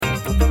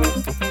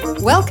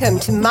Welcome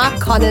to Mark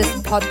Connor's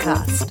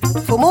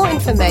podcast. For more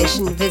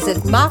information, visit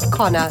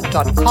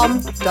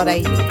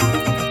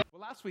markconnor.com.au.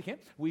 Well, last weekend,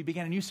 we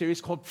began a new series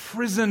called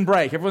Prison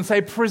Break. Everyone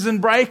say Prison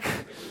Break?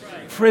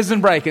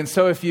 Prison Break. And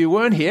so if you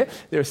weren't here,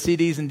 there are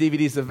CDs and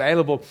DVDs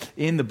available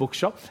in the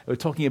bookshop. We're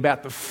talking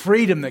about the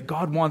freedom that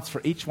God wants for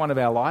each one of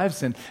our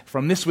lives. And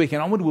from this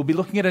weekend onward, we'll be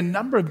looking at a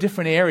number of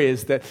different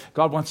areas that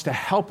God wants to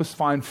help us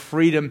find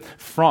freedom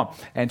from.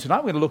 And tonight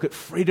we're going to look at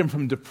freedom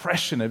from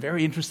depression, a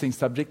very interesting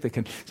subject that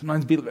can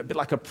sometimes be a bit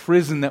like a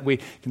prison that we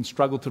can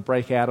struggle to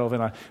break out of.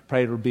 And I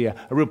pray it'll be a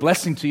real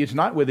blessing to you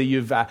tonight, whether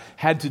you've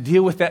had to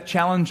deal with that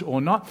challenge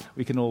or not.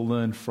 We can all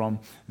learn from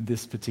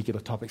this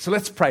particular topic. So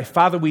let's pray.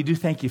 Father, we do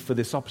thank you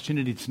for this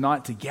opportunity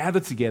tonight to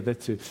gather together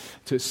to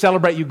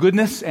celebrate your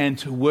goodness and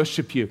to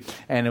worship you.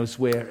 And as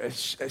we're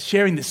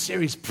sharing this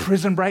series,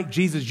 Prison Break,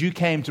 Jesus, you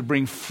came to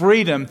bring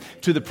freedom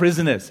to the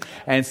prisoners.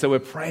 And so we're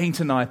praying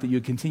tonight that you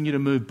continue to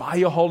move by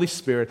your Holy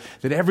Spirit,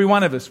 that every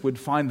one of us would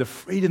find the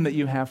freedom that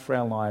you have for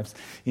our lives.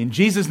 In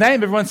Jesus'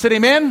 name, everyone said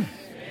amen?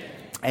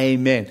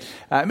 Amen.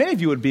 Many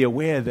of you would be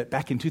aware that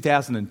back in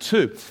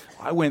 2002,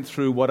 I went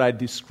through what I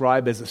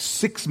describe as a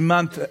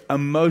 6-month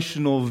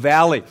emotional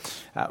valley.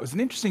 It was an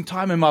interesting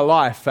time in my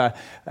life.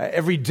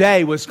 Every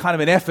day was kind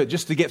of an effort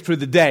just to get through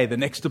the day. The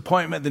next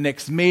appointment, the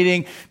next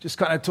meeting, just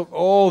kind of took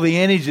all the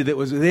energy that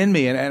was within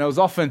me. And I was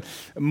often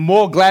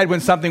more glad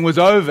when something was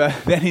over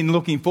than in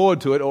looking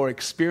forward to it or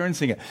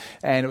experiencing it.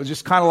 And it was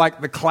just kind of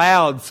like the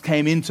clouds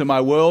came into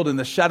my world and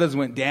the shutters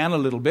went down a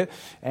little bit.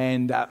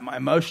 And my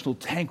emotional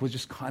tank was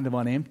just kind of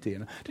on empty.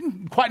 And I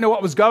didn't quite know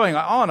what was going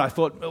on. I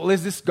thought, well,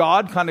 is this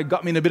God kind of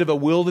got me in a bit of a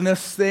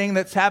wilderness thing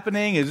that's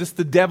happening? Is this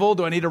the devil?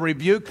 Do I need to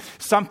rebuke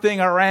something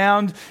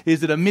around?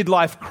 Is it a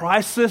midlife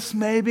crisis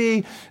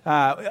maybe?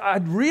 I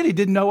really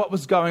didn't know what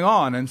was going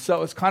on. And so I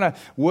was kind of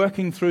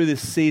working through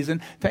this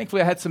season.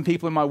 Thankfully, I had some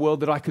people in my world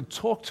that I could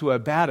talk to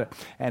about it.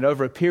 And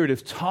over a period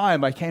of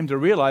time, I came to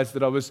realize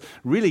that I was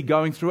really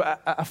going through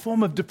a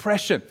form of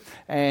depression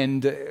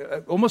and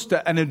almost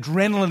an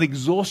adrenaline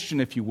exhaustion,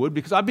 if you would,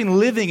 because I've been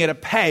living at a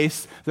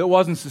pace that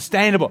wasn't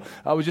sustainable.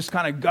 I was just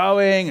kind of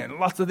going and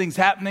lots of things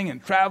happening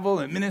and travel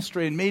and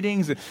ministry and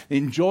meetings and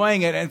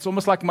enjoying it. And it's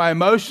almost like my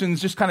emotions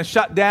just kind of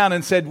shut down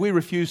and said, we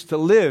refuse to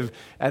live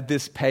at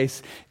this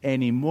pace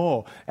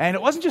anymore. And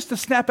it wasn't just a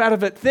snap out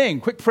of it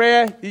thing. Quick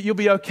prayer, you'll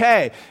be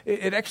okay.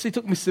 It actually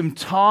took me some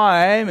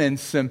time and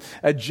some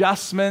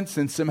adjustments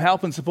and some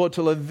help and support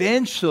till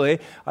eventually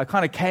I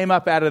kind of came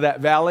up out of that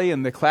valley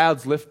and the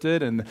clouds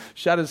lifted and the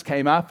shutters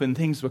came up and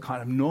things were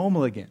kind of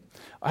normal again.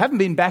 I haven't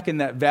been back in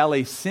that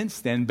valley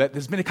since then, but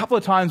there's been a couple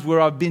of times where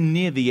I've been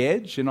near the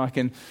edge and I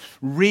can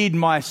read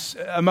my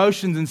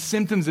emotions and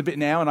symptoms a bit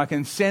now and I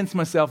can sense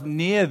myself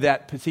near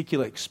that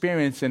particular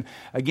experience. And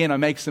again, I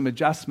make some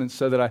adjustments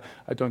so that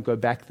I don't go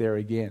back there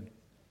again.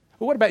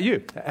 Well, what about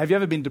you? Have you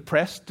ever been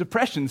depressed?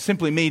 Depression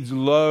simply means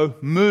low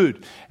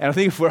mood. And I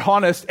think if we're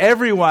honest,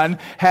 everyone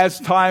has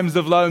times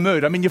of low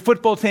mood. I mean, your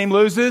football team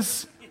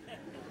loses.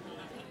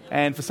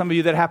 And for some of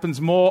you, that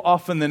happens more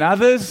often than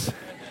others.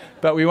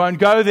 But we won't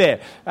go there.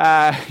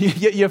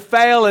 You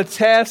fail a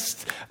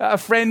test, a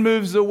friend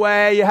moves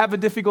away, you have a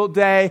difficult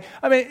day.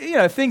 I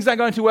mean, things aren't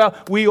going too well.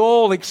 We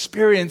all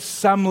experience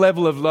some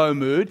level of low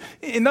mood.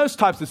 In those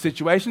types of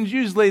situations,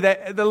 usually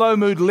the low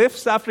mood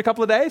lifts after a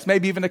couple of days,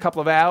 maybe even a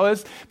couple of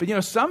hours. But,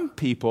 some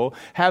people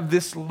have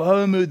this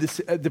low mood, this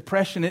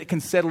depression. It can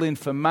settle in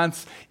for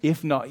months,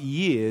 if not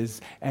years,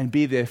 and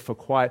be there for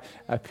quite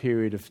a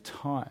period of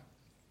time.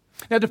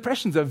 Now,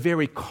 depression is a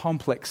very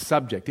complex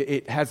subject.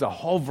 It has a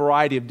whole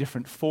variety of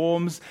different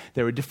forms.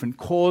 There are different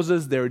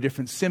causes. There are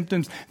different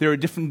symptoms. There are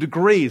different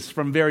degrees,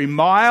 from very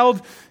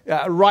mild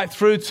right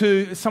through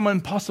to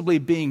someone possibly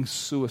being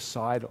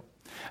suicidal.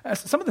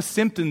 Some of the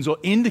symptoms or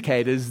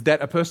indicators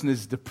that a person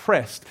is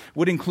depressed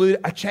would include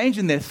a change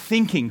in their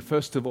thinking,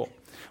 first of all.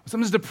 When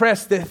someone's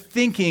depressed, their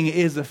thinking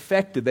is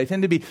affected. They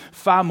tend to be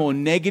far more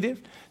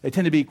negative. They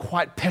tend to be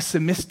quite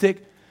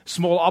pessimistic.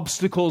 Small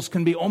obstacles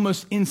can be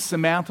almost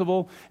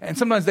insurmountable, and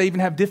sometimes they even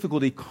have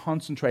difficulty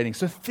concentrating.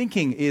 So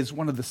thinking is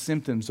one of the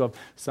symptoms of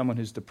someone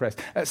who's depressed.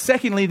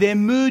 Secondly, their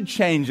mood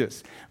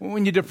changes.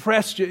 When you're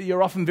depressed,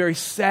 you're often very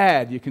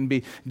sad. You can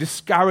be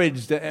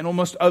discouraged and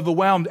almost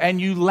overwhelmed, and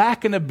you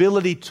lack an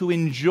ability to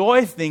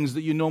enjoy things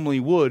that you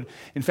normally would.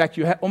 In fact,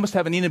 you almost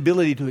have an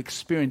inability to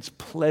experience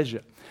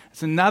pleasure.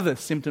 It's another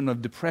symptom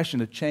of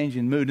depression, a change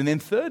in mood. And then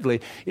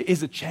thirdly, it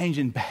is a change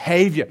in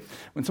behavior.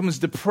 When someone's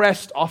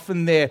depressed,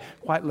 often they're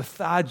quite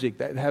lethargic.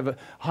 They have a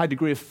high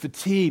degree of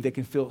fatigue. They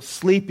can feel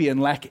sleepy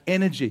and lack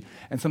energy,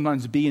 and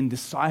sometimes be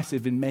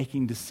indecisive in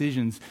making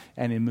decisions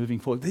and in moving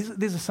forward.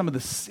 These are some of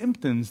the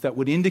symptoms that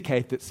would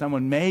indicate that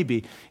someone may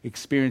be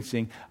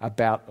experiencing a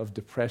bout of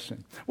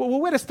depression. Well,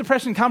 where does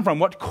depression come from?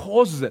 What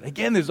causes it?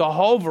 Again, there's a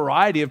whole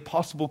variety of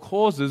possible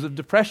causes of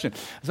depression.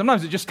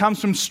 Sometimes it just comes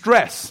from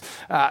stress.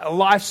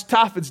 Life life's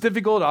tough, it's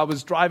difficult. I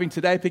was driving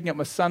today, picking up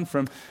my son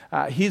from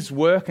his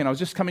work, and I was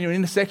just coming to an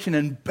intersection,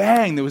 and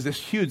bang, there was this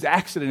huge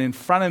accident in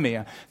front of me.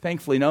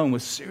 Thankfully, no one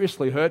was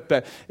seriously hurt,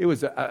 but it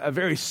was a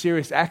very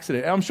serious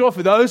accident. And I'm sure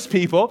for those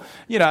people,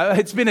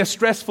 it's been a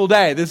stressful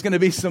day. There's going to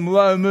be some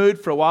low mood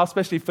for a while,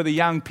 especially for the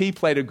young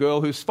P-plater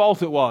girl whose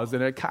fault it was,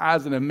 and her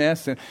car's in a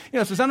mess. And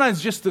so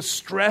sometimes just the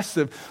stress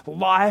of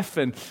life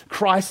and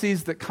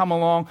crises that come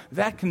along,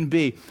 that can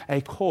be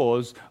a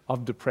cause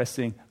of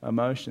depressing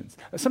emotions.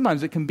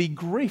 Sometimes it can be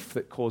grief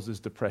that causes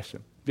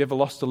depression. If you ever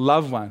lost a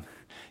loved one,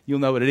 you'll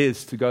know what it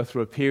is to go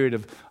through a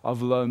period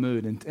of low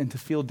mood and to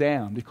feel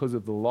down because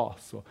of the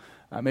loss. Or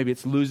maybe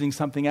it's losing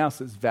something else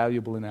that's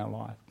valuable in our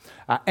life.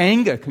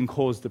 Anger can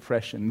cause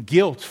depression.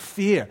 Guilt,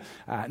 fear,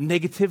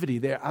 negativity,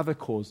 there are other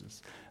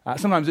causes.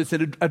 Sometimes it's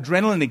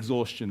adrenaline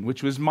exhaustion,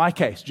 which was my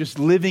case, just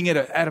living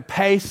at a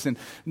pace and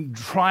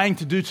trying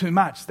to do too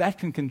much. That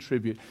can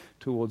contribute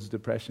towards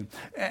depression.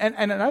 And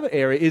another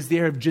area is the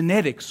area of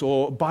genetics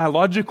or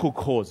biological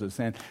causes.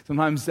 And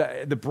sometimes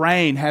the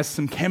brain has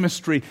some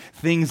chemistry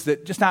things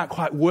that just aren't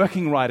quite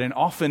working right, and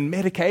often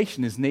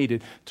medication is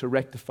needed to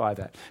rectify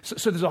that.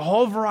 So there's a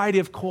whole variety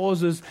of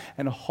causes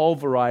and a whole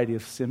variety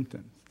of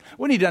symptoms.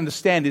 What we need to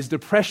understand is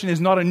depression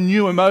is not a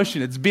new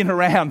emotion. It's been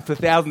around for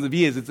thousands of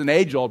years. It's an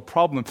age-old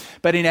problem.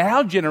 But in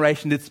our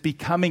generation, it's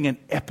becoming an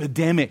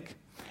epidemic.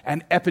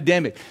 An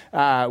epidemic.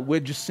 We're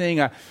just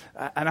seeing an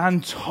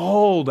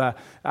untold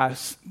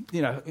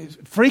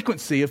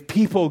frequency of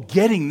people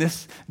getting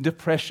this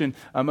depression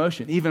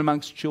emotion, even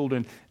amongst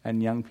children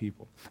and young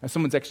people. And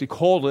someone's actually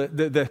called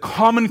it the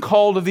common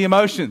cold of the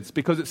emotions,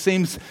 because it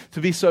seems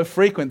to be so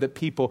frequent that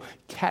people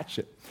catch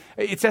it.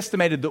 It's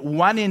estimated that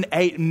 1 in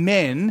 8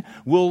 men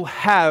will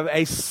have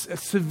a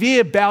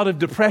severe bout of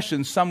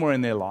depression somewhere in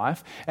their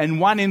life,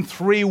 and 1 in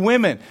 3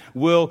 women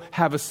will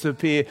have a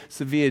severe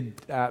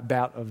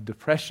bout of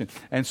depression.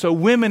 And so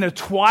women are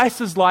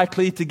twice as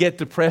likely to get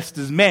depressed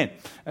as men.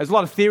 There's a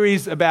lot of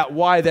theories about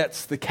why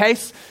that's the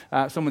case.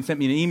 Someone sent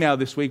me an email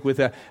this week with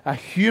a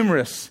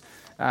humorous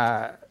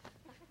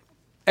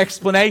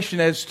explanation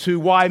as to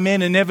why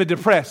men are never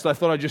depressed. I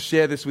thought I'd just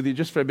share this with you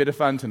just for a bit of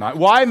fun tonight.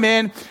 Why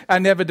men are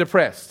never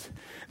depressed.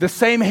 The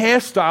same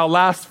hairstyle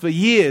lasts for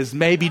years,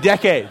 maybe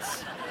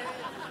decades.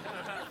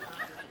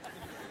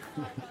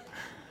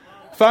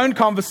 Phone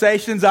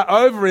conversations are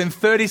over in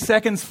 30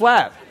 seconds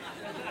flat.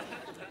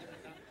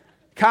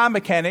 Car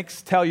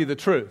mechanics tell you the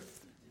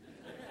truth.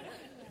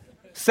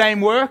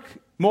 Same work,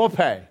 more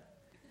pay.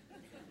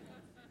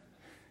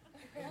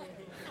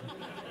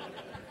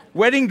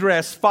 Wedding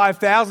dress,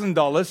 $5,000.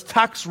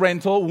 Tux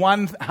rental,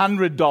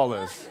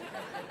 $100.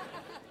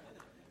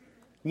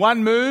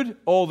 One mood,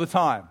 all the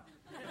time.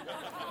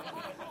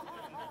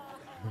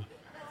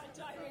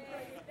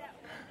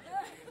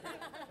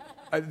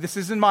 This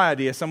isn't my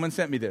idea. Someone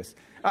sent me this.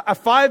 A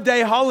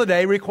 5-day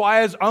holiday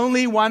requires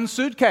only 1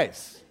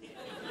 suitcase.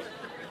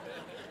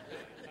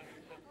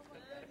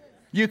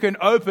 You can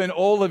open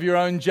all of your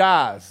own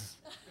jars.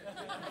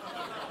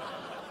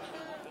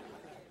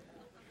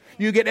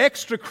 You get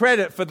extra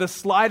credit for the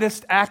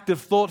slightest act of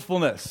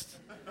thoughtfulness.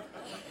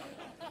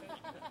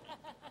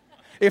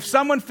 If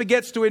someone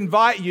forgets to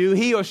invite you,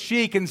 he or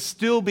she can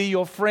still be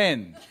your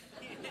friend.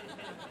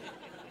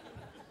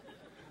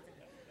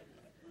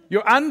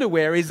 Your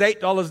underwear is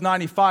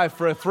 $8.95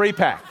 for a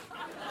 3-pack.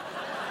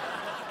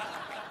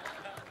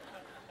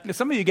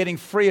 Some of you are getting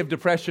free of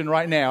depression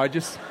right now.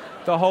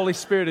 The Holy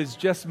Spirit has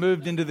just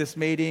moved into this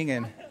meeting,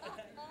 and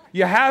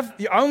you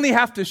only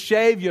have to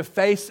shave your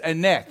face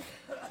and neck.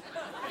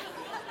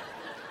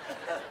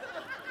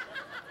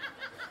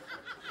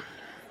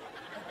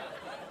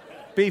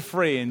 Be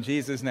free in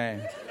Jesus'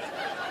 name.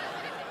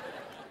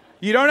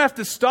 You don't have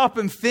to stop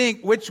and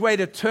think which way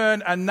to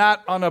turn a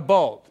nut on a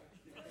bolt.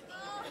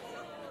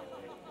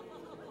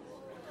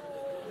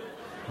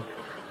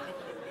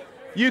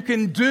 You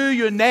can do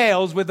your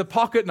nails with a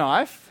pocket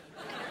knife.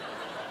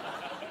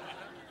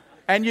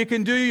 And you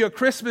can do your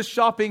Christmas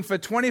shopping for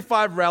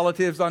 25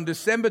 relatives on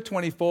December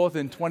 24th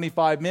in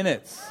 25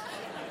 minutes.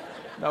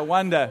 No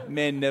wonder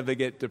men never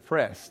get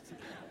depressed.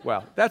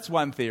 Well, that's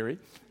one theory.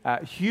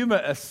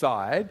 Humor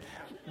aside,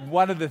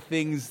 one of the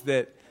things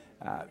that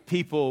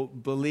people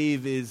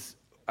believe is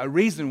a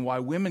reason why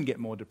women get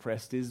more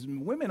depressed is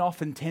women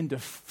often tend to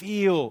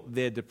feel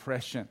their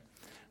depression.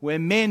 Where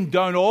men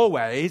don't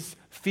always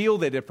feel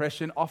their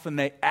depression, often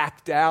they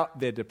act out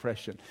their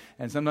depression.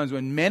 And sometimes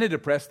when men are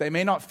depressed, they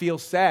may not feel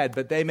sad,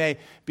 but they may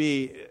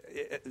be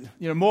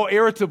more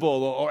irritable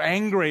or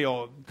angry,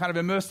 or kind of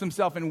immerse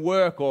themselves in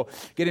work, or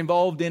get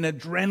involved in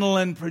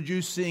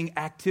adrenaline-producing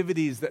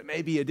activities that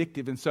may be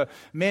addictive. And so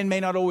men may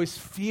not always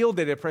feel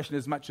their depression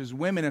as much as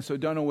women, and so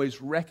don't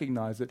always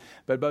recognize it.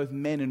 But both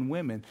men and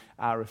women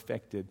are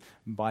affected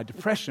by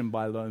depression,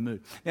 by low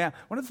mood. Now,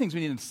 one of the things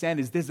we need to understand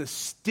is there's a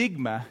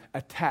stigma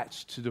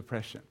attached to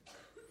depression.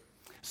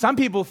 Some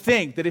people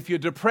think that if you're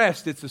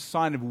depressed, it's a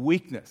sign of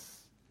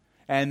weakness,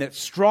 and that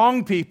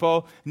strong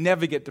people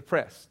never get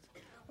depressed.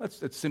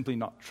 It's simply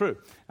not true.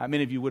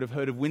 Many of you would have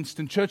heard of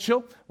Winston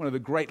Churchill, one of the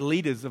great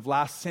leaders of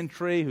last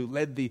century who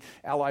led the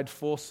Allied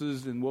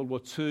forces in World War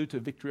II to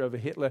victory over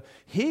Hitler.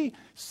 He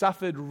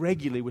suffered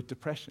regularly with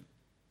depression.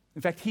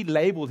 In fact, he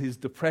labeled his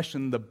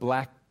depression the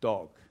black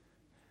dog.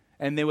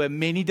 And there were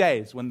many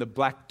days when the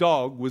black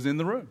dog was in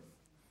the room.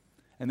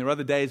 And there were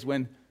other days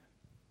when,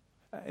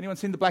 anyone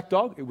seen the black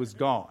dog? It was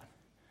gone.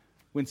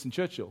 Winston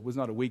Churchill was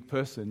not a weak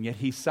person, yet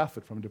he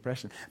suffered from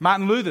depression.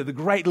 Martin Luther, the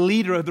great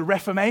leader of the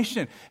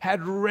Reformation,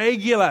 had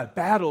regular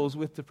battles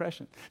with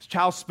depression.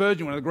 Charles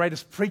Spurgeon, one of the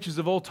greatest preachers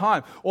of all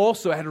time,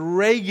 also had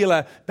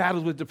regular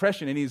battles with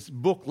depression. In his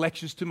book,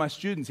 Lectures to My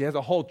Students, he has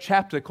a whole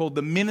chapter called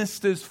The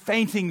Minister's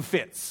Fainting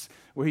Fits,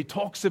 where he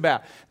talks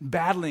about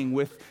battling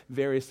with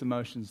various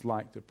emotions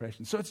like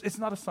depression. So it's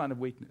not a sign of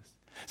weakness.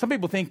 Some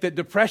people think that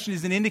depression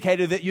is an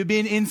indicator that you've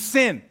been in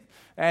sin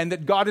and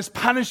that God is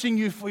punishing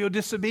you for your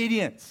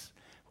disobedience.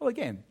 Well,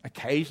 again,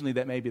 occasionally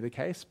that may be the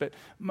case, but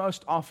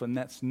most often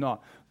that's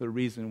not the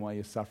reason why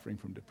you're suffering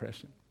from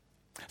depression.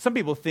 Some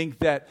people think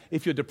that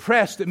if you're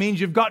depressed, it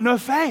means you've got no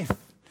faith.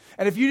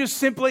 And if you just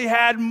simply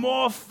had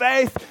more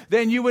faith,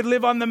 then you would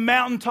live on the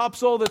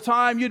mountaintops all the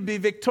time, you'd be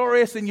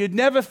victorious, and you'd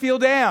never feel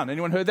down.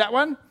 Anyone heard that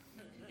one?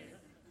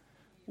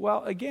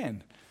 Well,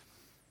 again,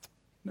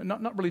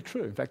 not really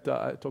true. In fact,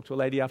 I talked to a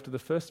lady after the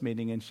first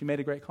meeting, and she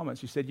made a great comment.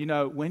 She said,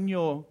 when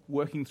you're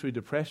working through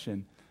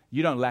depression,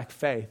 you don't lack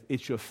faith.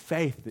 It's your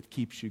faith that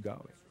keeps you going.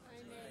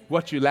 Amen.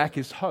 What you lack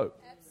is hope.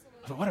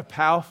 Absolutely. What a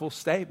powerful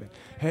statement.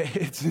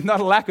 It's not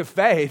a lack of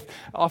faith.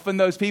 Often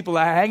those people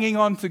are hanging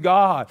on to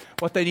God.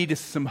 What they need is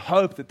some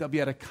hope that they'll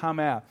be able to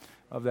come out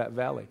of that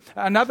valley.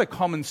 Another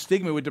common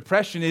stigma with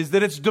depression is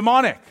that it's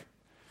demonic.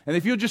 And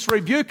if you just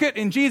rebuke it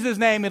in Jesus'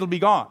 name, it'll be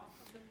gone.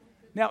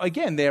 Now,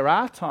 again, there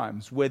are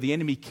times where the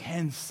enemy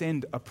can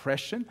send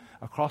oppression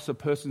across a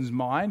person's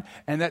mind,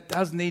 and that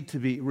does need to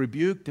be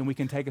rebuked, and we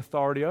can take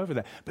authority over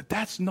that. But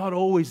that's not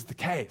always the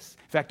case.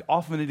 In fact,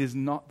 often it is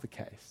not the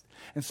case.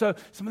 And so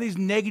some of these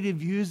negative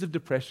views of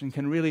depression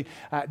can really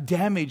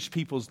damage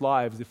people's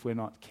lives if we're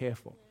not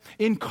careful.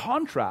 In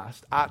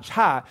contrast, Arch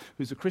Hart,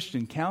 who's a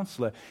Christian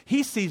counselor,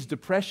 he sees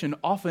depression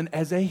often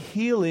as a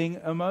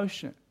healing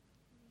emotion.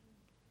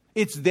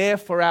 It's there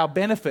for our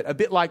benefit, a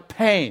bit like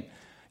pain.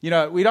 We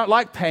don't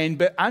like pain,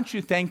 but aren't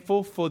you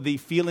thankful for the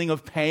feeling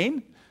of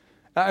pain?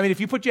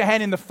 If you put your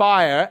hand in the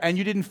fire and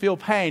you didn't feel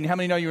pain, how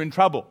many know you're in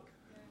trouble?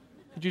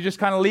 But you just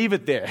kind of leave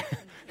it there.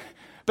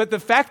 But the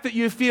fact that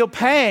you feel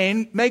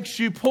pain makes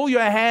you pull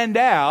your hand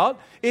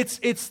out.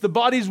 It's the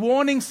body's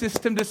warning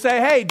system to say,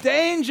 hey,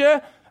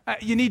 danger,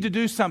 you need to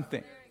do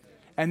something.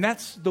 And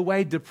that's the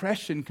way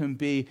depression can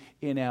be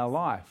in our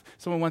life.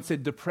 Someone once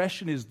said,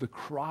 depression is the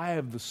cry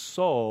of the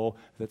soul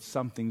that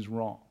something's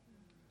wrong.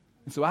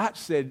 And so Arch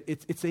said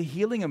it's a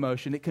healing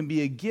emotion. It can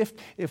be a gift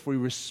if we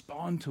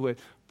respond to it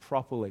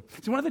properly.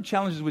 So one of the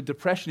challenges with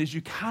depression is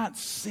you can't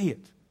see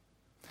it.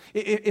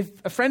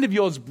 If a friend of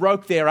yours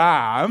broke their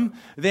arm,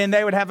 then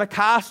they would have a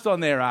cast on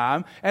their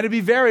arm, and it'd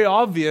be very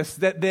obvious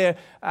that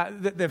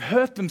they've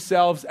hurt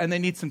themselves and they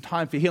need some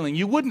time for healing.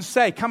 You wouldn't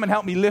say, come and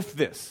help me lift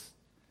this.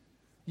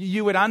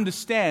 You would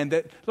understand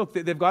that, look,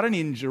 they've got an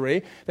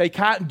injury, they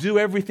can't do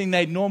everything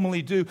they'd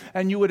normally do,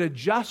 and you would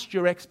adjust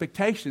your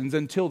expectations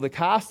until the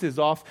cast is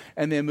off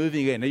and they're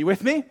moving again. Are you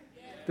with me? Yeah.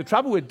 The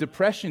trouble with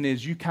depression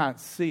is you can't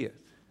see it.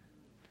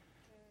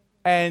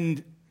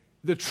 And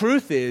the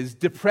truth is,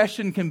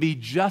 depression can be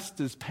just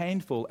as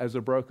painful as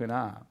a broken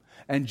arm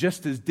and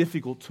just as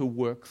difficult to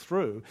work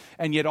through.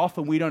 And yet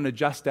often we don't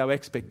adjust our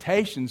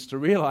expectations to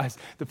realize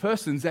the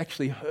person's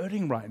actually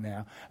hurting right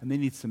now and they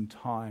need some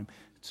time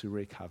to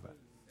recover.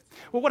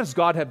 Well, what does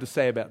God have to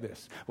say about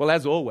this? Well,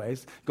 as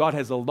always, God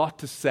has a lot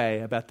to say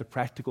about the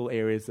practical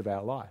areas of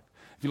our life.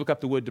 If you look up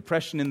the word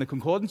depression in the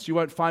concordance, you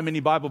won't find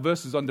many Bible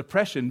verses on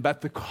depression, but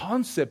the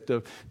concept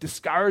of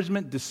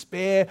discouragement,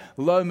 despair,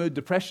 low mood,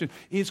 depression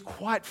is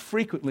quite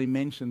frequently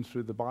mentioned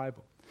through the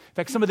Bible. In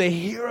fact, some of the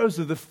heroes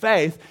of the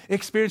faith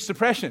experienced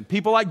depression.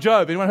 People like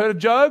Job. Anyone heard of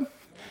Job?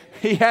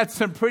 He had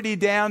some pretty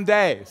down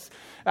days.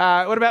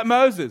 What about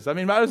Moses?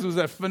 Moses was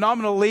a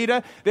phenomenal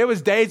leader. There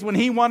was days when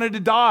he wanted to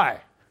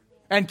die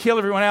and kill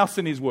everyone else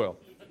in his world.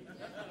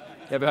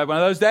 Ever had one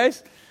of those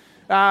days?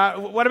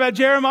 What about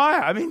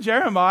Jeremiah?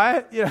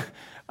 Jeremiah,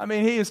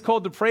 he is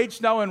called to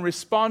preach. No one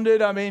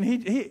responded.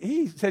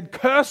 He said,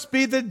 "Cursed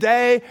be the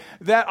day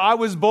that I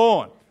was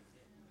born."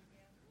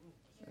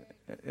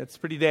 It's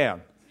pretty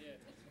down.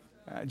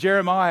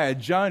 Jeremiah,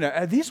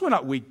 Jonah, these were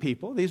not weak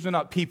people. These were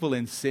not people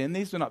in sin.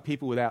 These were not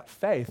people without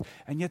faith.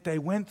 And yet they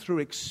went through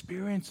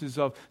experiences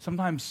of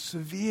sometimes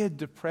severe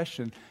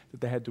depression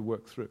that they had to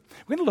work through.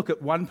 We're going to look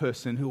at one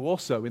person who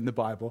also in the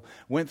Bible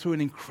went through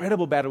an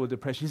incredible battle with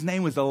depression. His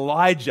name was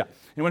Elijah.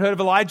 Anyone heard of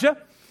Elijah?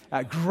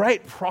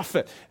 great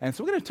prophet. And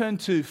so we're going to turn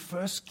to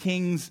 1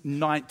 Kings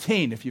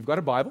 19, if you've got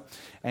a Bible,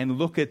 and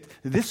look at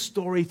this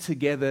story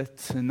together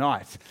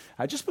tonight.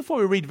 Just before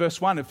we read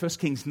verse 1 of 1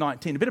 Kings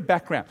 19, a bit of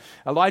background.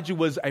 Elijah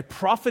was a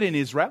prophet in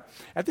Israel.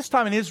 At this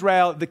time in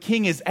Israel, the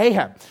king is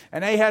Ahab.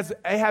 And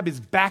Ahab is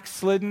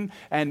backslidden,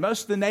 and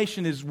most of the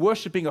nation is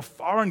worshipping a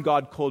foreign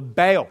god called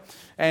Baal.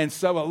 And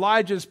so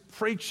Elijah's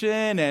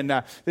preaching,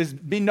 and there's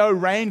been no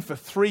rain for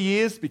 3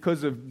 years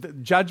because of the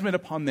judgment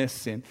upon their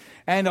sin.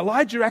 And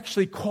Elijah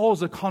actually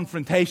calls a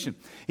confrontation.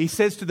 He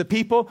says to the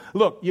people,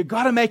 look, you've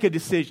got to make a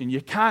decision.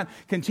 You can't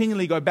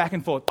continually go back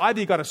and forth.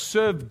 Either you've got to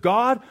serve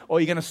God or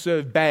you're going to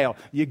serve Baal.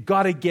 You've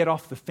got to get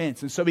off the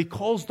fence. And so he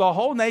calls the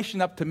whole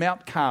nation up to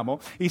Mount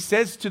Carmel. He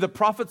says to the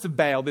prophets of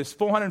Baal, there's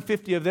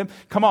 450 of them,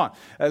 come on,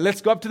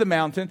 let's go up to the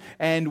mountain.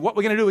 And what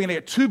we're going to do, we're going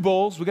to get 2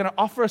 bulls. We're going to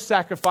offer a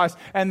sacrifice.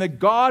 And the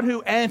God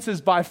who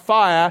answers by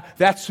fire,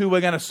 that's who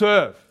we're going to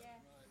serve.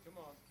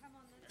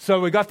 So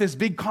we got this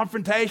big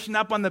confrontation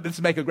up on this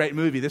will make a great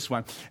movie, this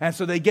one. And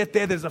so they get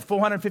there, there's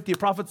 450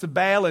 prophets of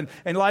Baal, and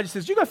Elijah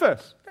says, you go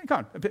first.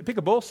 Come on, pick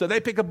a bull. So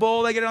they pick a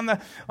bull, they get on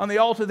the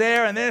altar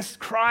there, and they're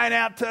crying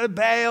out to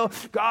Baal,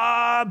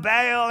 God,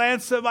 Baal,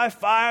 answer by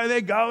fire.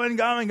 They're going.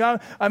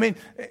 I mean,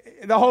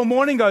 the whole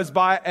morning goes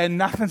by and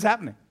nothing's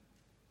happening.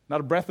 Not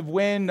a breath of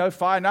wind, no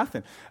fire,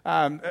 nothing.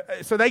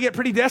 So they get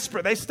pretty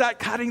desperate. They start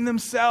cutting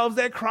themselves.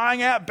 They're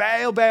crying out,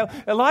 Baal, Baal.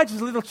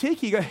 Elijah's a little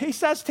cheeky. He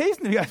starts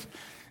teasing them. He goes,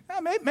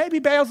 maybe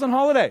Baal's on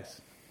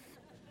holidays.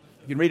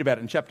 You can read about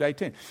it in chapter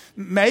 18.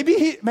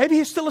 Maybe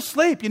he's still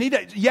asleep. You need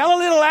to yell a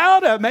little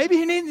louder. Maybe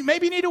you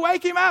need to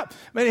wake him up.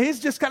 But he's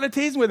just kind of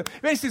teasing with him.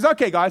 Then he says,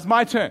 okay, guys,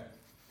 my turn.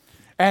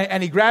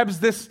 And he grabs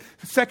this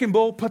second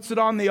bull, puts it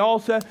on the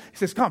altar. He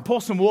says, come on,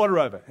 pour some water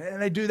over it.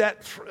 And they do that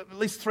at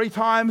least 3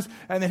 times.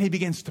 And then he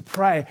begins to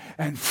pray.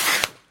 And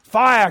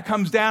fire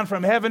comes down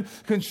from heaven,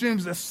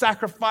 consumes the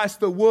sacrifice,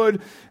 the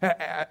wood.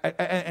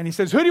 And he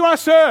says, who do you want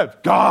to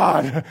serve?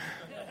 God.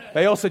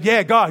 They all said,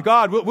 yeah,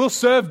 God, we'll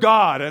serve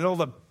God. And all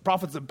the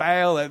prophets of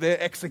Baal,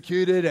 they're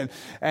executed.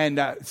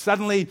 And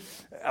suddenly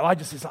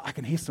Elijah says, I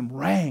can hear some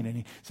rain. And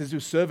he says to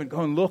his servant, go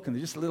and look. And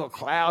there's just a little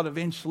cloud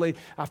eventually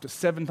after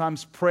 7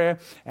 times prayer.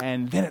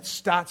 And then it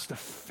starts to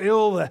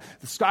fill the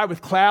sky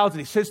with clouds. And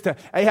he says to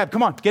Ahab,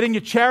 come on, get in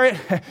your chariot.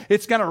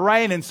 It's going to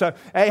rain. And so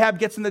Ahab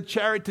gets in the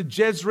chariot to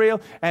Jezreel.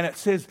 And it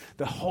says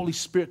the Holy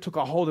Spirit took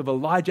a hold of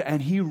Elijah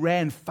and he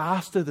ran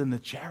faster than the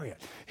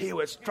chariot. He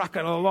was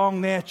trucking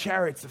along there,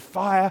 chariots of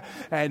fire.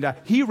 And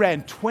he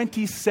ran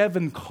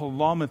 27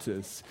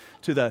 kilometers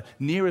to the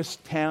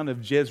nearest town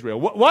of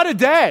Jezreel. What a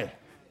day!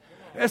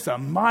 That's a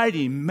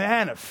mighty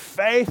man of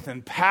faith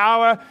and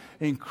power.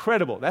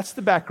 Incredible. That's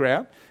the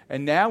background.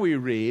 And now we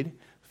read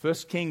 1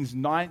 Kings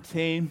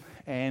 19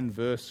 and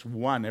verse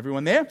 1.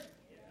 Everyone there?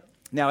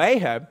 Now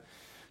Ahab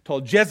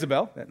told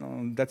Jezebel,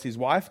 that's his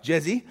wife,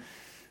 Jezzy.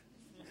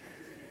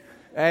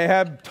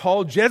 Ahab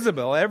told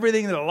Jezebel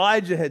everything that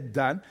Elijah had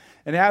done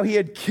and how he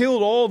had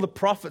killed all the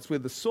prophets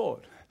with the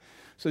sword.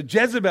 So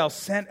Jezebel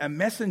sent a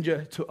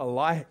messenger to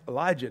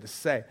Elijah to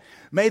say,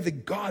 may the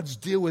gods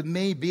deal with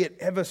me, be it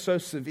ever so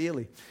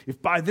severely,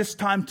 if by this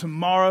time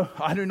tomorrow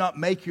I do not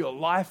make your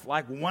life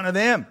like one of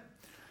them.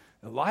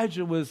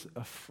 Elijah was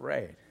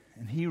afraid,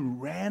 and he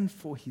ran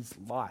for his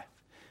life.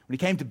 When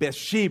he came to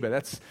Beersheba,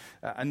 that's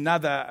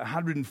another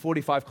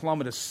 145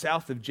 kilometers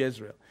south of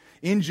Jezreel,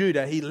 in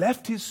Judah, he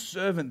left his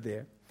servant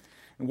there,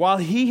 and while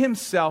he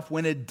himself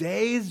went a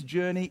day's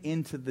journey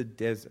into the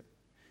desert.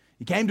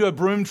 He came to a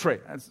broom tree.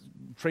 That's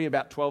a tree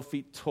about 12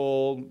 feet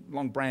tall,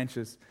 long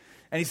branches.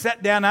 And he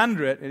sat down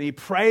under it and he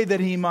prayed that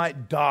he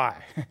might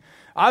die.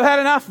 I've had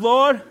enough,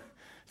 Lord.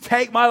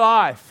 Take my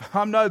life.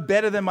 I'm no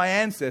better than my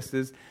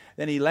ancestors.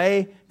 Then he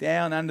lay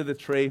down under the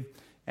tree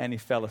and he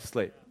fell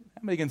asleep.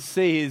 And you can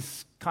see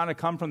he's kind of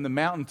come from the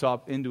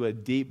mountaintop into a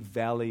deep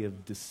valley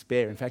of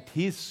despair. In fact,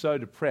 he's so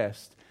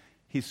depressed,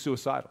 he's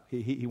suicidal.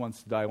 He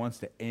wants to die. He wants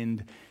to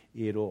end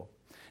it all.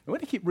 I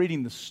want to keep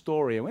reading the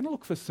story. I want to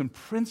look for some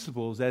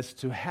principles as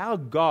to how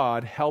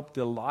God helped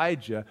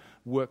Elijah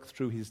work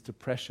through his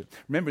depression.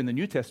 Remember, in the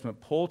New Testament,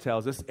 Paul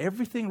tells us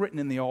everything written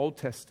in the Old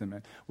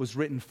Testament was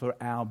written for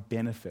our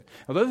benefit.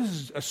 Although this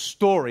is a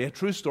story, a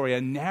true story,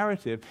 a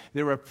narrative,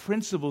 there are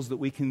principles that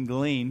we can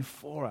glean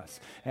for us.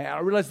 And I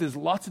realize there's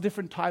lots of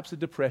different types of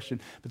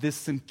depression, but there's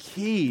some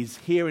keys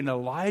here in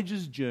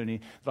Elijah's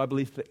journey that I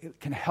believe that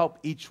can help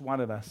each one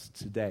of us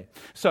today.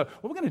 So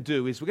what we're going to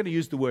do is we're going to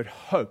use the word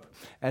hope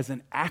as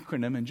an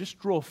acronym and just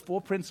draw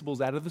 4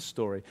 principles out of the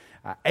story,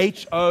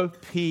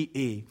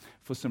 HOPE,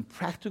 for some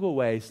practical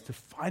ways to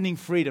finding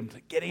freedom, to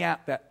getting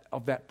out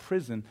of that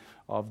prison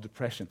of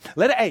depression.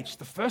 Letter H,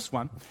 the first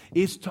one,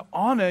 is to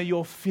honor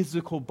your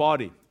physical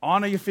body.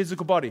 Honor your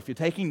physical body. If you're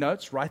taking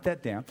notes, write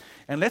that down.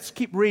 And let's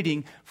keep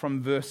reading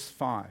from verse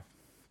 5.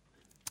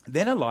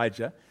 Then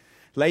Elijah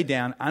lay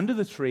down under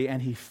the tree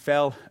and he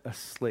fell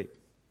asleep.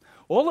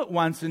 All at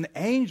once an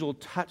angel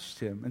touched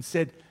him and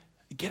said,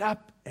 "Get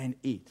up and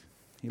eat."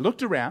 He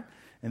looked around,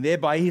 and there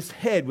by his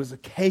head was a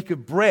cake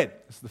of bread.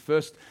 It's the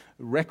first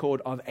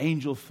record of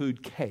angel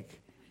food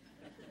cake.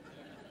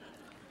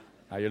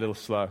 You're a little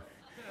slow.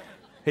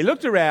 He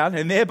looked around,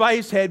 and there by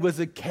his head was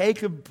a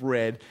cake of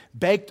bread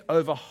baked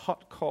over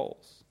hot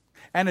coals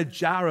and a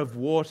jar of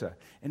water.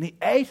 And he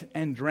ate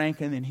and drank,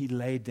 and then he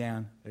lay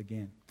down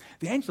again.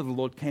 The angel of the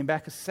Lord came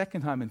back a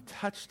second time and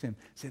touched him,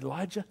 said,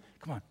 Elijah,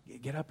 come on,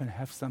 get up and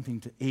have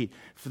something to eat,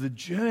 for the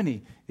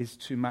journey is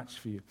too much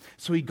for you.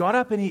 So he got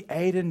up and he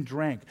ate and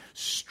drank.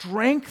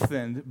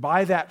 Strengthened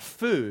by that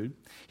food,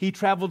 he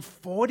traveled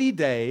 40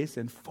 days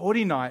and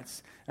 40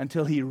 nights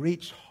until he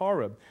reached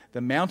Horeb,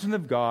 the mountain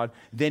of God.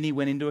 Then he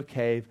went into a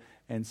cave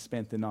and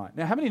spent the night.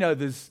 Now, how many know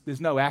there's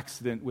no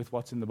accident with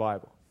what's in the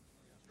Bible?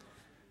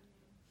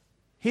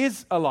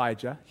 Here's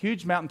Elijah,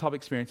 huge mountaintop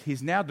experience.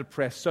 He's now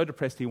depressed, so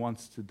depressed he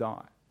wants to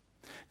die.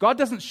 God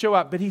doesn't show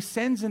up, but he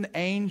sends an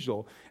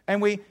angel.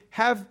 And we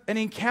have an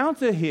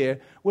encounter here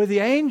where the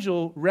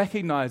angel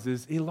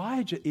recognizes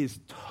Elijah is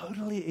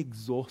totally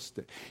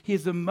exhausted. He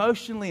is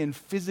emotionally and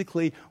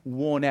physically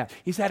worn out.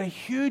 He's had a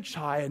huge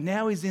high, and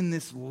now he's in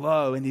this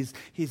low, and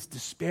he's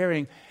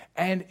despairing.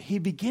 And he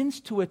begins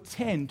to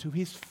attend to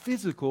his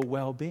physical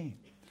well-being.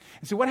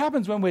 And so what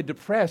happens when we're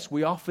depressed,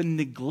 we often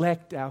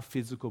neglect our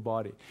physical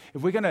body.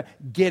 If we're going to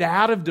get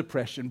out of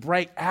depression,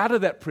 break out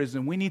of that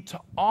prison, we need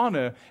to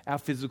honor our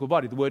physical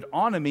body. The word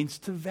honor means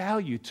to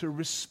value, to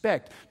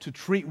respect, to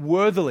treat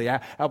worthily.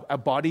 Our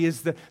body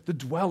is the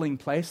dwelling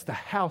place, the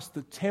house,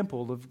 the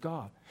temple of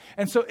God.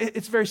 And so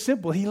it's very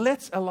simple. He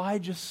lets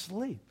Elijah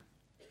sleep.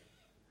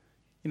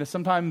 You know,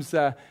 sometimes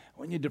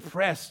when you're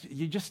depressed,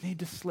 you just need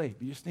to sleep.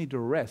 You just need to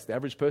rest. The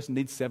average person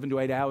needs 7 to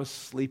 8 hours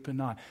sleep a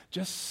night.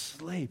 Just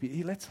sleep.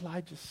 He lets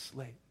Elijah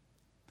sleep.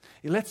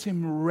 He lets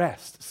him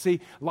rest. See,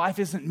 life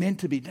isn't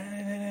meant to be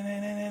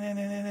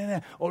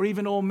or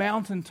even all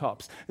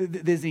mountaintops.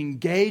 There's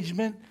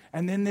engagement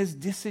and then there's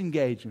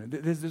disengagement.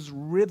 There's this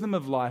rhythm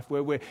of life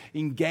where we're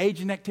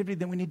engaged in activity,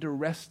 then we need to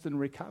rest and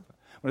recover.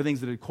 One of the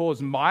things that had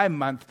caused my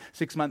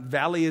 6-month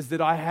valley is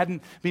that I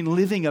hadn't been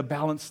living a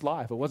balanced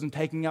life. I wasn't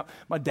taking up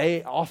my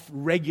day off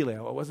regularly.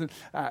 I wasn't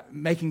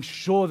making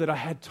sure that I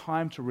had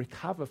time to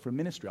recover from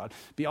ministry. I'd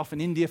be off in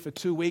India for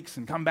 2 weeks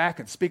and come back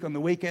and speak on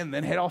the weekend and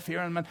then head off here.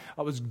 And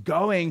I was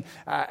going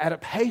at a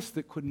pace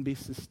that couldn't be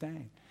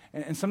sustained.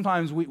 And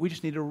sometimes we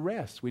just need to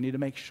rest. We need to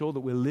make sure that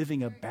we're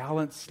living a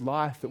balanced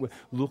life, that we're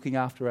looking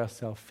after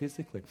ourselves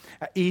physically.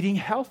 Eating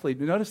healthily.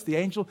 Notice the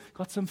angel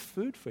got some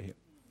food for him.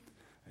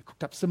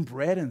 Cooked up some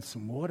bread and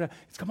some water.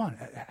 Come on,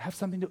 have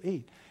something to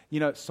eat. You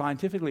know,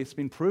 scientifically, it's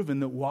been proven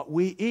that what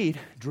we eat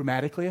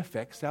dramatically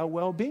affects our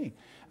well-being.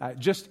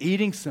 Just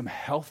eating some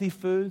healthy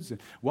foods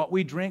and what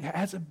we drink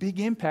has a big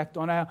impact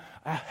on our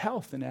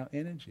health and our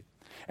energy.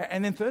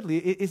 And then thirdly,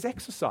 is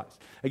exercise.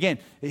 Again,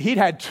 he'd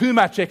had too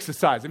much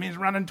exercise. I mean, he's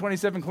running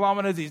 27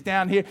 kilometers, he's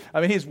down here.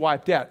 I mean, he's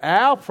wiped out.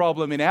 Our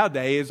problem in our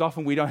day is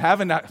often we don't have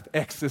enough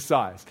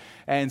exercise.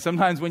 And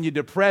sometimes when you're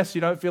depressed,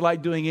 you don't feel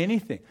like doing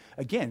anything.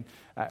 Again,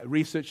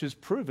 research has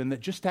proven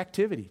that just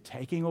activity,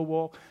 taking a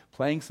walk,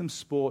 playing some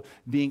sport,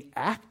 being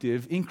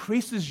active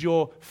increases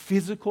your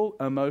physical,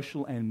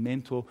 emotional, and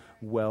mental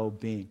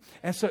well-being.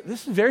 And so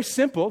this is very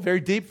simple, very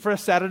deep for a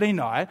Saturday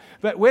night.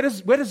 But where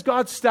does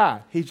God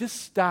start? He just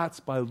starts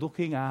by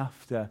looking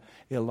after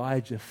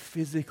Elijah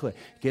physically,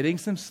 getting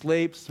some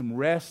sleep, some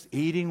rest,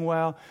 eating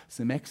well,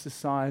 some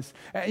exercise.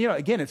 And, you know,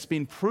 again, it's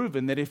been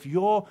proven that if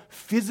you're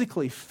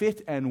physically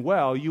fit and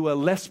well, you are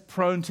less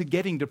prone to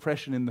getting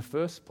depression in the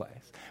first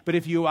place. But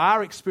if you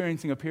are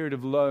experiencing a period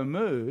of low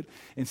mood,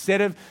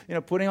 instead of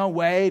putting on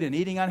weight and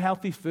eating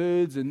unhealthy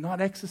foods and not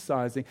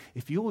exercising,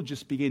 if you will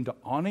just begin to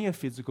honor your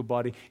physical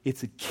body,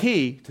 it's a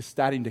key to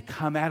starting to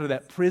come out of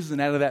that prison,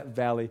 out of that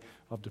valley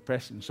of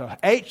depression. So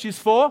H is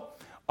for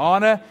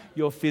honor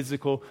your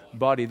physical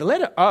body. The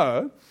letter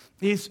O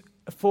is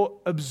for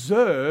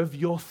observe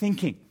your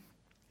thinking.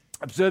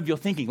 Observe your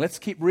thinking. Let's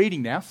keep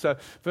reading now. So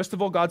first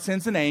of all, God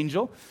sends an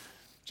angel.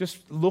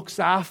 Just looks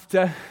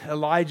after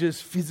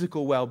Elijah's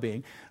physical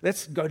well-being.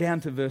 Let's go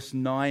down to verse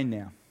 9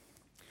 now.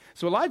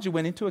 So Elijah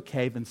went into a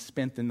cave and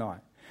spent the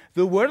night.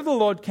 The word of the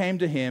Lord came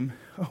to him.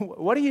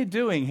 What are you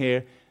doing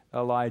here,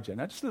 Elijah?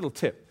 Now, just a little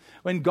tip.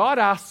 When God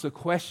asks a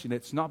question,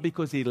 it's not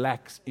because he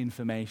lacks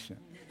information.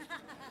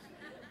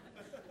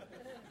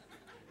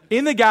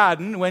 In the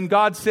garden, when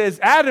God says,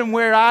 Adam,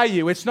 where are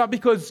you? It's not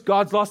because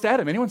God's lost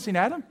Adam. Anyone seen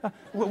Adam?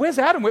 Where's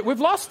Adam? We've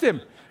lost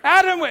him.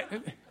 Adam, where...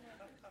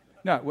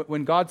 No,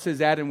 when God says,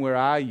 Adam, where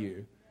are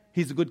you?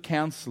 He's a good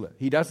counselor.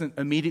 He doesn't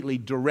immediately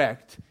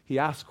direct. He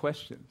asks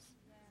questions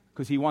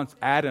because he wants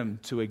Adam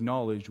to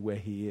acknowledge where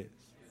he is.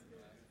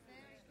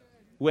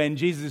 When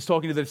Jesus is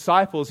talking to the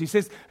disciples, he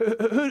says,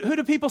 who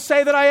do people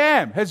say that I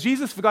am? Has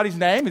Jesus forgot his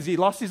name? Has he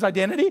lost his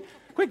identity?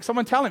 Quick,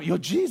 someone tell him, you're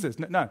Jesus.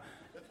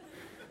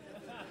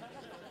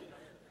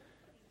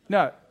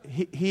 No,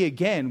 he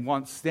again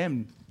wants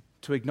them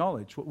to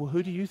acknowledge, well,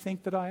 who do you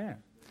think that I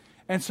am?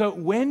 And so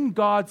when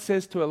God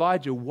says to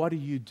Elijah, what are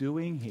you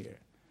doing here?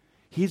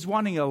 He's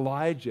wanting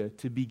Elijah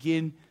to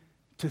begin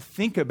to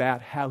think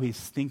about how he's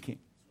thinking.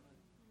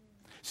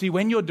 See,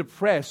 when you're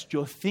depressed,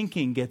 your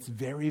thinking gets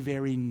very,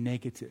 very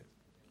negative.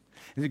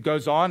 And it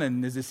goes on,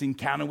 and there's this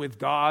encounter with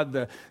God,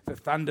 the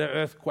thunder,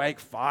 earthquake,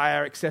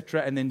 fire,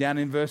 etc. And then down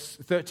in verse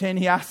 13,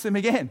 he asks him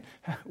again,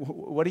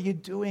 what are you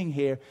doing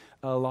here,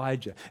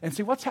 Elijah? And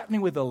see, what's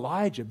happening with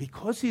Elijah,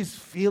 because he's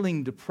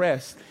feeling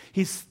depressed,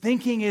 his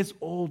thinking is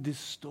all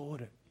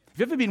distorted. Have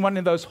you ever been one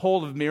of those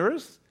hall of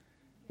mirrors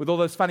with all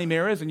those funny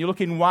mirrors, and you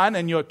look in one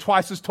and you're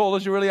twice as tall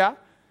as you really are?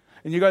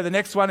 And you go to the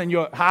next one and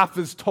you're half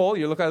as tall,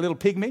 you look like a little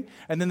pygmy.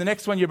 And then the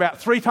next one you're about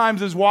 3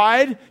 times as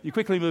wide. You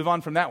quickly move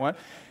on from that one.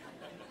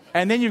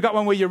 And then you've got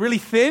one where you're really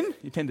thin.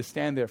 You tend to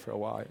stand there for a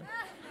while.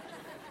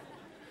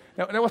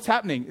 Now what's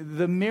happening?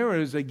 The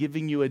mirrors are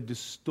giving you a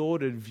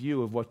distorted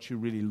view of what you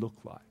really look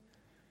like.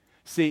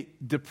 See,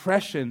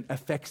 depression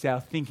affects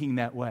our thinking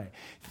that way.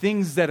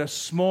 Things that are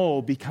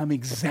small become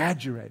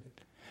exaggerated.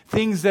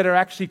 Things that are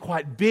actually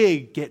quite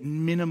big get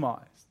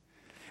minimized.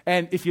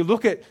 And if you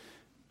look at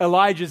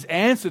Elijah's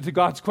answer to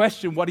God's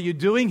question, what are you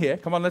doing here?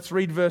 Come on, let's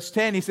read verse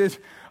 10. He says,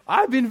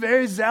 I've been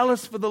very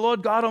zealous for the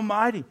Lord God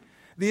Almighty.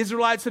 The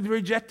Israelites have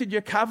rejected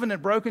your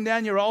covenant, broken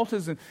down your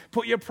altars, and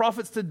put your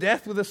prophets to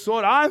death with a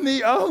sword. I'm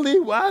the only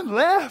one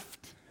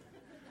left.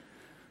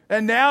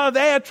 And now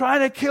they are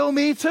trying to kill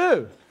me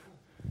too.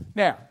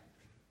 Now,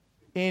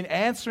 in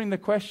answering the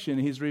question,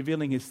 he's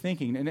revealing his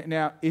thinking.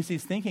 Now, is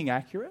his thinking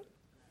accurate?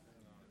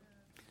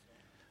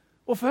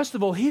 Well, first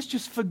of all, he's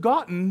just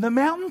forgotten the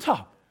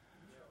mountaintop.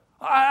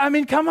 I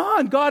mean, come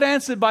on. God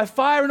answered by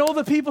fire, and all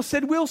the people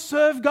said, we'll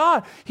serve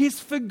God. He's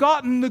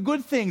forgotten the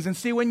good things. And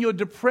see, when you're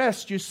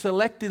depressed, you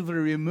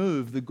selectively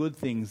remove the good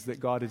things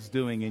that God is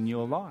doing in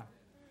your life.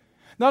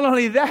 Not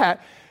only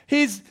that,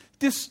 he's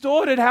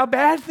distorted how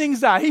bad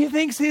things are. He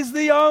thinks he's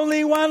the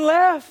only one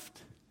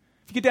left.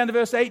 If you get down to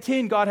verse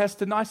 18, God has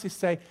to nicely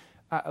say,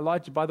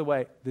 Elijah, by the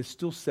way, there's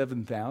still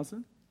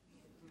 7,000.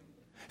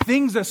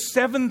 Things are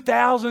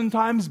 7,000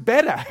 times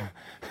better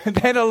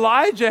than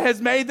Elijah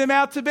has made them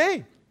out to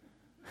be.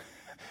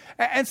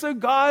 And so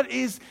God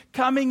is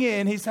coming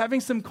in. He's having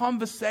some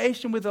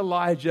conversation with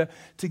Elijah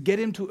to get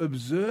him to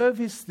observe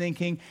his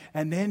thinking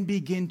and then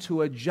begin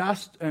to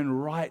adjust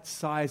and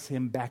right-size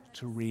him back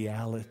to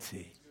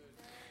reality.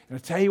 And I'll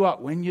tell you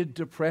what, when you're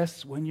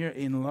depressed, when you're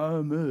in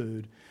low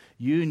mood,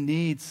 you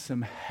need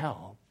some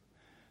help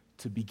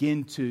to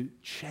begin to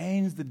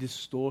change the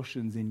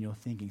distortions in your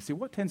thinking. See,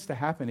 what tends to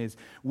happen is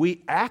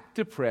we act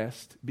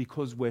depressed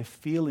because we're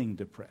feeling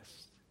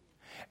depressed.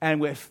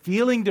 And we're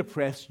feeling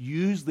depressed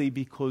usually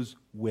because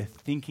we're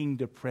thinking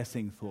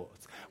depressing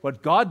thoughts.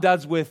 What God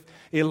does with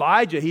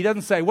Elijah, he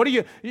doesn't say, what are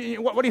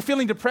you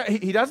feeling depressed?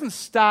 He doesn't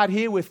start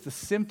here with the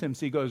symptoms.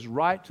 He goes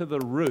right to the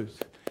root,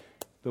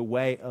 the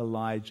way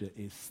Elijah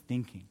is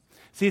thinking.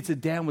 See, it's a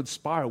downward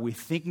spiral. We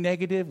think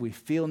negative, we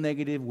feel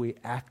negative, we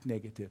act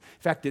negative.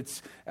 In fact,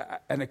 it's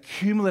an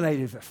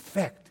accumulative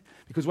effect.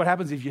 Because what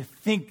happens if you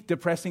think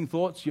depressing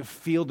thoughts, you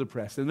feel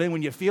depressed. And then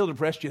when you feel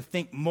depressed, you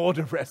think more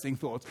depressing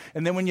thoughts.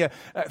 And then when you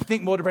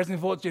think more depressing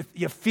thoughts,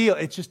 you feel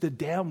it's just a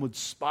downward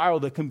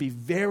spiral that can be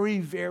very,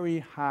 very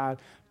hard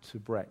to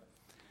break.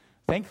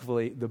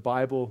 Thankfully, the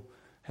Bible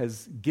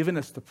has given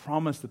us the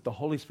promise that the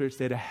Holy Spirit's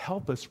there to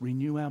help us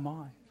renew our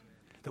mind.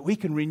 That we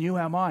can renew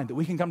our mind, that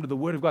we can come to the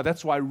Word of God.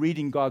 That's why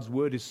reading God's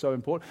Word is so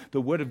important.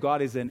 The Word of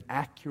God is an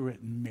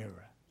accurate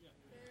mirror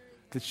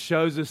that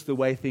shows us the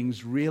way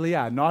things really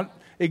are. Not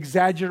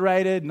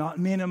exaggerated, not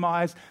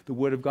minimized. The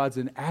Word of God's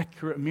an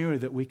accurate mirror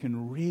that we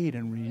can read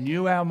and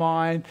renew our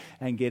mind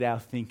and get our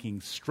thinking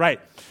straight.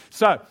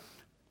 So,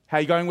 how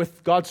are you going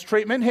with God's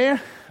treatment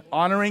here?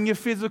 Honoring your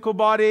physical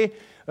body,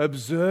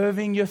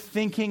 observing your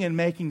thinking and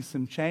making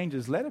some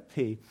changes. Letter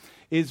P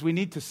is we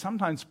need to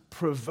sometimes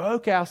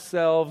provoke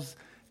ourselves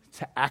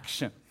to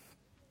action.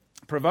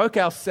 Provoke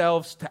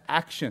ourselves to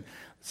action.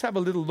 Let's have a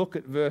little look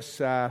at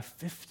verse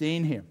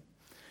 15 here.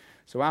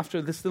 So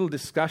after this little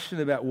discussion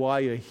about why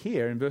you're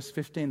here, in verse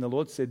 15, the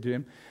Lord said to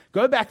him,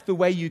 go back the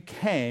way you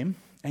came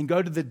and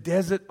go to the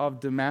desert of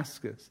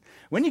Damascus.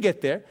 When you get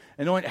there,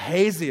 anoint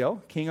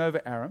Hazael, king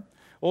over Aram.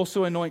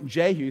 Also anoint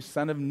Jehu,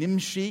 son of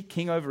Nimshi,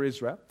 king over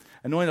Israel.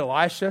 Anoint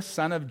Elisha,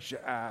 son of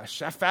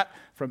Shaphat,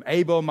 from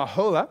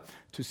Abel-Maholah,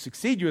 to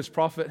succeed you as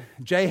prophet.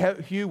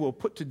 Jehu will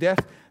put to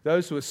death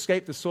those who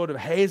escape the sword of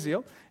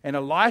Hazael, and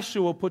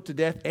Elisha will put to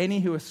death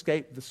any who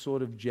escape the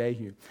sword of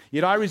Jehu.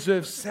 Yet I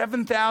reserve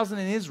 7,000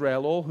 in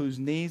Israel, all whose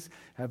knees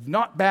have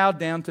not bowed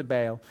down to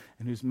Baal,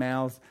 and whose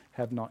mouths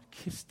have not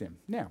kissed him.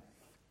 Now,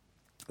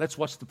 let's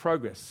watch the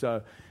progress.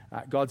 So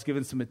God's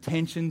given some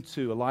attention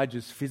to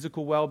Elijah's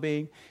physical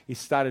well-being. He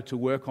started to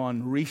work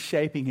on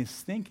reshaping his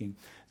thinking.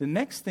 The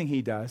next thing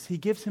he does, he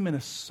gives him an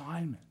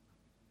assignment.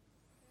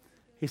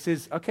 He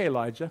says, okay,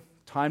 Elijah,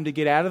 time to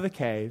get out of the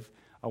cave.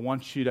 I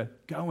want you to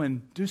go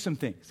and do some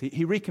things.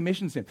 He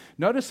recommissions him.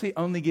 Notice he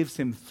only gives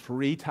him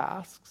 3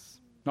 tasks,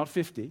 not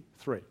 50,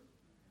 3.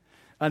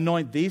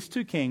 Anoint these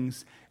 2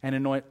 kings and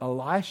anoint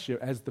Elisha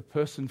as the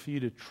person for you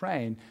to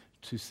train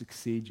to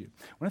succeed you.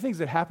 One of the things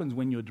that happens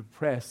when you're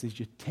depressed is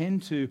you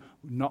tend to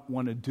not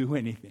want to do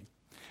anything.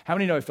 How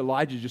many know if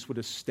Elijah just would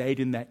have stayed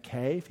in that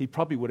cave, he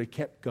probably would have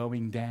kept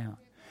going down?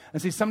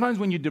 And see, sometimes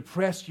when you're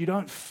depressed, you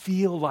don't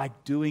feel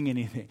like doing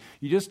anything.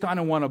 You just kind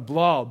of want to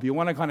blob. You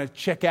want to kind of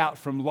check out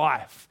from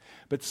life.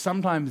 But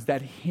sometimes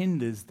that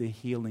hinders the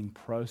healing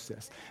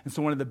process. And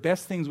so one of the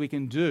best things we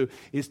can do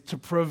is to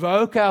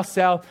provoke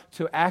ourselves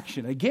to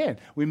action. Again,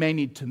 we may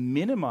need to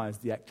minimize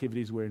the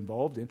activities we're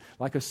involved in.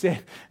 Like I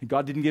said,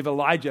 God didn't give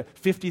Elijah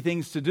 50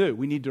 things to do.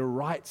 We need to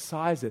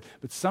right-size it.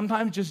 But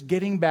sometimes just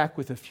getting back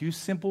with a few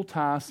simple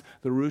tasks,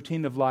 the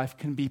routine of life,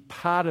 can be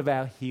part of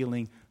our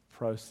healing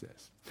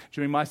process.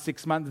 During my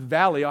 6-month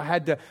valley, I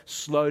had to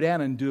slow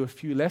down and do a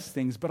few less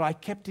things, but I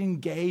kept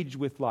engaged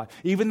with life.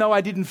 Even though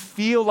I didn't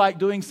feel like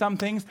doing some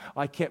things,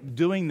 I kept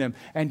doing them.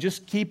 And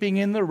just keeping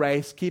in the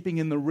race, keeping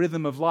in the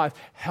rhythm of life,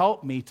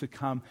 helped me to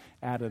come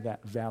out of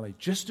that valley.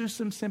 Just do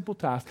some simple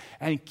tasks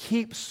and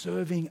keep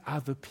serving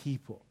other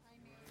people.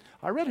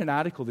 I read an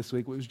article this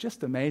week, it was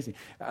just amazing.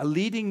 A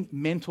leading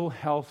mental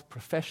health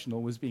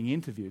professional was being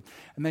interviewed,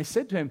 and they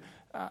said to him,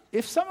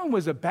 if someone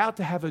was about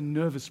to have a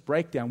nervous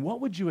breakdown,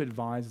 what would you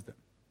advise them?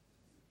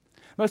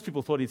 Most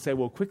people thought he'd say,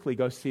 well, quickly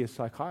go see a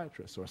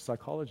psychiatrist or a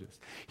psychologist.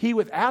 He,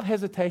 without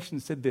hesitation,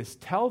 said this: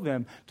 tell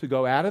them to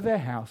go out of their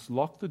house,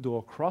 lock the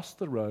door, cross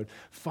the road,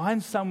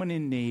 find someone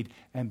in need,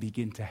 and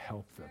begin to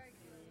help them.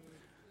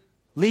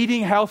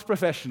 Leading health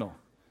professional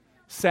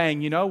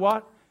saying, you know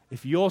what?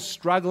 If you're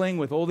struggling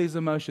with all these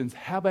emotions,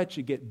 how about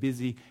you get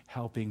busy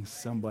helping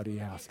somebody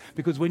else?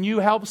 Because when you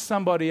help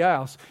somebody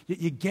else,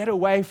 you get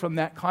away from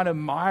that kind of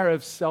mire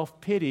of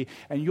self-pity,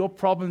 and your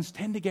problems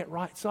tend to get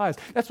right-sized.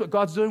 That's what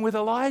God's doing with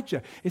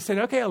Elijah. He said,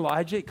 okay,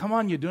 Elijah, come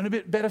on, you're doing a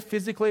bit better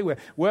physically. We're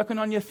working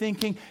on your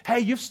thinking. Hey,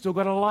 you've still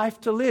got a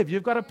life to live.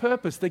 You've got a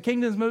purpose. The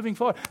kingdom's moving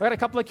forward. I've got a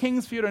couple of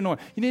kings for you to anoint.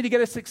 You need to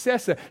get a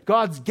successor.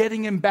 God's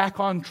getting him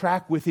back on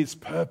track with his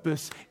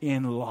purpose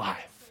in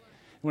life.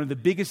 One of the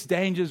biggest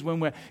dangers when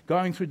we're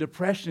going through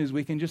depression is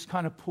we can just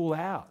kind of pull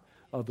out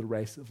of the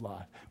race of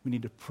life. We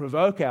need to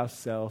provoke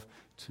ourselves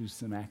to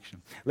some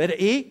action. Letter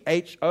E,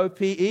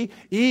 H-O-P-E.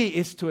 E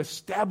is to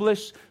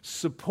establish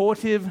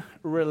supportive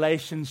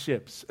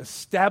relationships.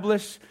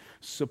 Establish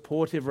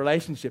supportive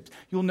relationships.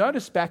 You'll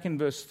notice back in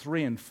verse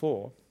 3 and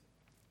 4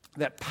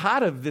 that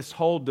part of this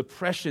whole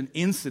depression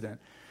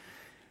incident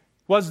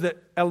was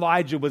that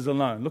Elijah was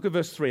alone. Look at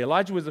verse 3.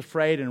 Elijah was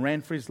afraid and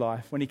ran for his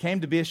life. When he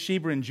came to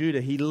Beersheba in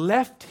Judah, he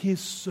left his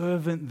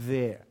servant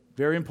there.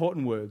 Very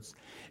important words.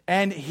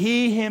 And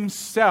he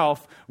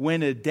himself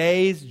went a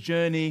day's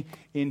journey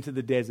into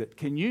the desert.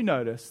 Can you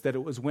notice that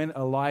it was when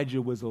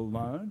Elijah was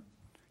alone?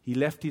 He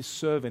left his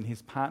servant,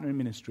 his partner in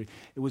ministry.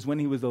 It was when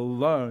he was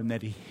alone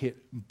that he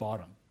hit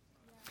bottom.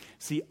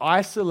 See,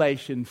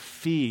 isolation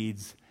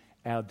feeds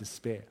our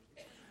despair.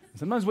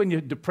 Sometimes when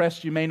you're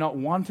depressed, you may not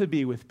want to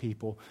be with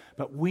people,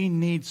 but we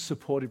need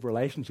supportive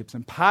relationships.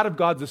 And part of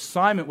God's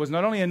assignment was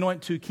not only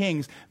anoint 2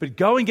 kings, but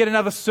go and get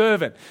another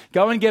servant.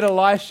 Go and get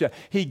Elisha.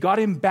 He got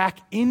him back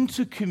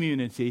into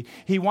community.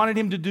 He wanted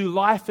him to do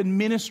life and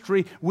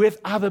ministry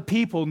with other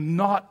people,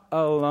 not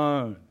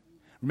alone.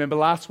 Remember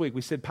last week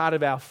we said part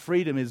of our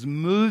freedom is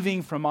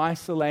moving from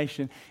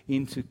isolation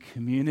into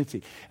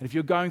community. And if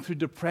you're going through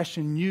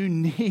depression, you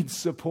need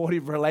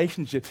supportive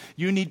relationships.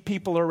 You need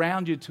people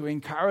around you to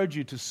encourage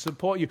you, to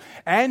support you,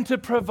 and to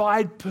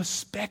provide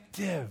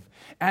perspective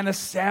and a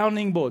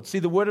sounding board. See,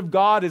 the Word of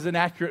God is an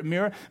accurate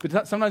mirror,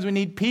 but sometimes we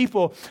need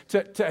people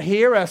to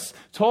hear us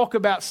talk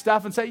about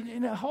stuff and say,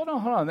 hold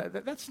on,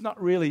 that's not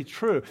really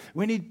true.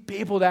 We need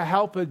people to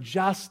help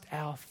adjust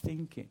our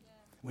thinking.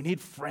 We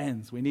need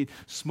friends. We need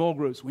small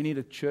groups. We need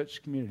a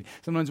church community.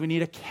 Sometimes we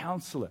need a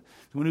counselor,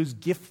 someone who's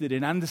gifted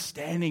in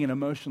understanding an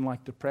emotion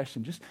like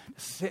depression, just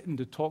to sit and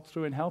to talk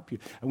through and help you.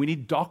 And we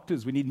need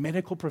doctors. We need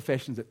medical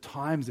professions at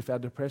times if our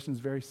depression is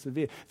very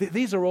severe.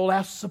 These are all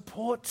our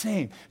support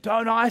team.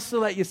 Don't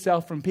isolate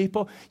yourself from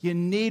people. You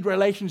need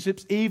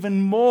relationships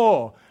even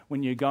more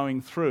when you're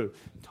going through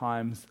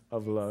times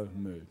of low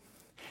mood.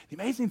 The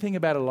amazing thing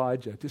about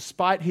Elijah,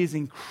 despite his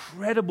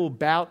incredible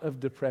bout of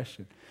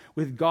depression,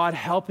 with God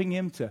helping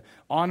him to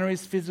honor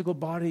his physical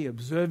body,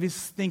 observe his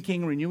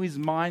thinking, renew his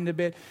mind a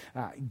bit,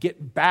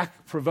 get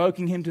back,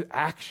 provoking him to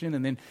action,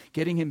 and then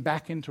getting him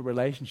back into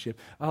relationship,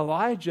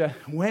 Elijah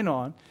went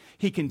on.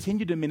 He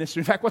continued to minister.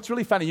 In fact, what's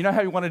really funny, you know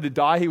how he wanted to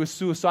die? He was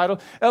suicidal.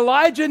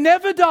 Elijah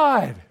never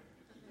died.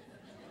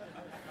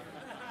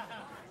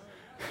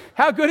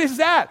 How good is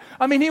that?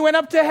 I mean, he went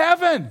up to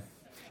heaven.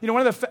 You know,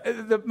 one of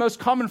the most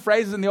common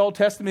phrases in the Old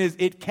Testament is,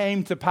 it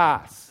came to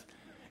pass.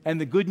 And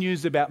the good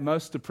news about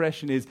most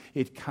depression is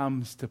it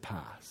comes to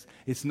pass.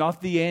 It's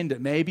not the end.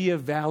 It may be a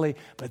valley,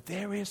 but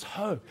there is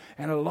hope.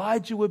 And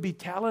Elijah would be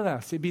telling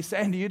us, he'd be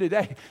saying to you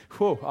today,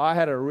 whoa, I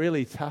had a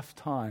really tough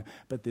time,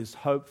 but there's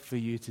hope for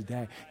you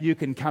today. You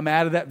can come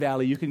out of that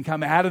valley. You can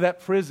come out of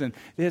that prison.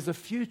 There's a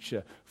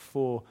future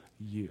for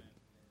you.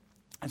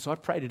 And so I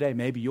pray today,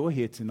 maybe you're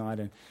here tonight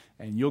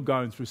and you're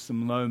going through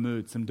some low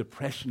mood, some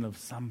depression of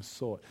some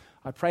sort.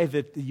 I pray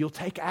that you'll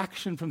take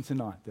action from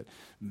tonight, that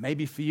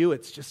maybe for you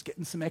it's just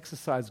getting some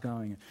exercise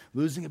going,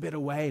 losing a bit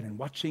of weight and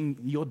watching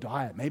your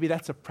diet. Maybe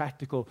that's a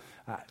practical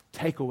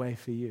takeaway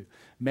for you.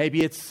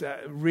 Maybe it's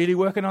really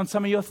working on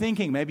some of your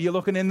thinking. Maybe you're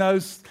looking in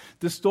those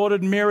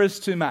distorted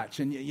mirrors too much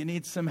and you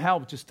need some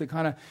help just to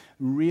kind of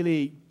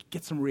really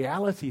get some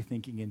reality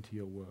thinking into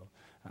your world.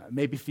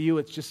 Maybe for you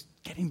it's just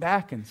getting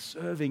back and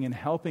serving and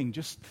helping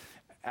just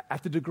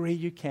at the degree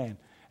you can,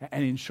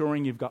 and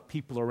ensuring you've got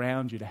people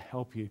around you to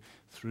help you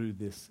through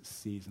this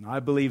season. I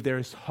believe there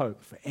is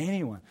hope for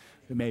anyone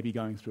who may be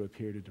going through a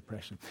period of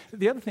depression.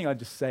 The other thing I'd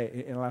just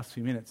say in the last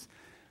few minutes,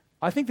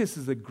 I think this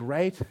is a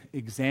great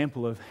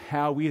example of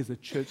how we as a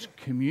church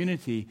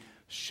community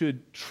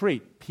should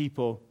treat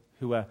people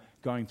who are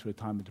going through a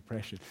time of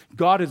depression.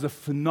 God is a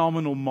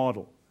phenomenal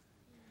model.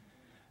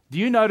 Do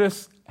you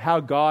notice how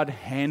God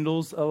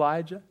handles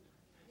Elijah?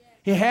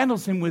 He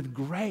handles him with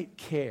great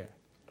care.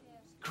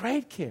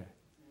 Great care.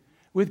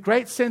 With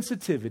great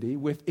sensitivity,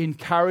 with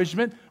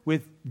encouragement,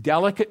 with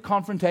delicate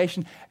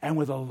confrontation, and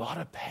with a lot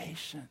of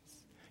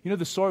patience. You know,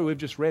 the story we've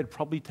just read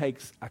probably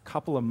takes a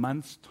couple of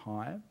months'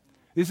 time.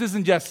 This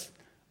isn't just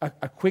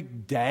a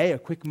quick day, a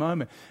quick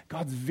moment.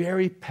 God's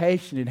very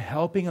patient in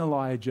helping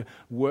Elijah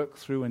work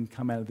through and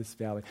come out of this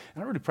valley.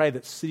 And I really pray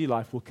that City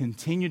Life will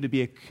continue to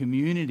be a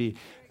community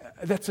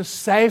that's a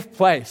safe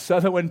place, so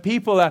that when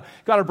people have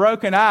got a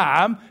broken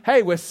arm,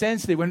 hey, we're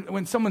sensitive.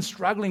 When someone's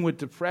struggling with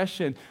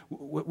depression,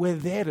 we're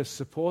there to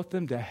support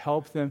them, to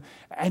help them,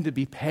 and to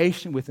be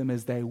patient with them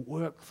as they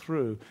work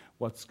through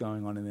what's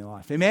going on in their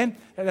life. Amen?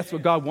 And that's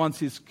what God wants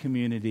His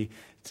community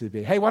to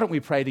be. Hey, why don't we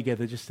pray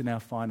together just in our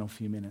final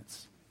few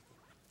minutes?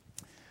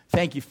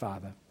 Thank you,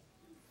 Father.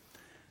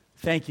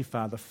 Thank you,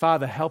 Father.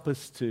 Father, help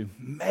us to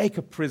make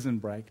a prison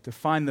break, to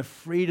find the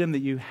freedom that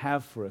you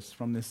have for us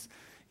from this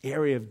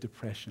area of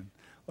depression.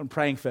 I'm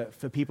praying for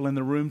people in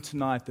the room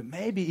tonight that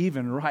maybe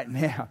even right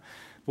now,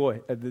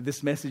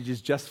 this message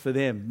is just for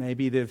them.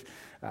 Maybe they've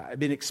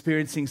been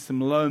experiencing some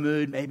low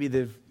mood. Maybe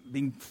they've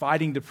been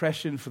fighting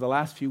depression for the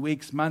last few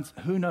weeks, months,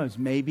 who knows,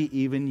 maybe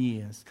even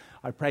years.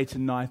 I pray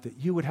tonight that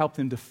you would help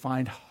them to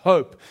find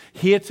hope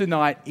here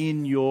tonight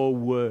in your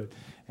word.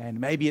 And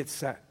maybe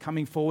it's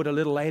coming forward a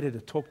little later to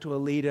talk to a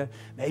leader.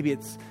 Maybe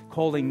it's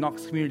calling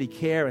Knox Community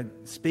Care and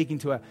speaking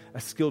to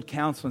a skilled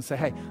counselor and say,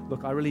 hey,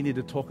 look, I really need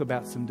to talk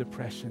about some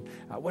depression.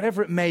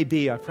 Whatever it may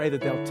be, I pray that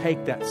they'll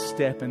take that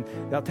step and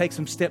they'll take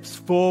some steps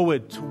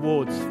forward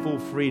towards full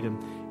freedom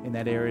in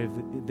that area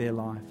of their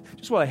life.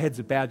 Just while our heads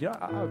are bowed,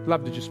 I'd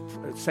love to just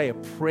say a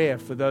prayer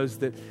for those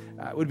that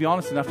would be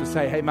honest enough to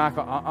say, hey, Mark,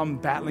 I'm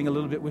battling a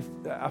little bit with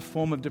a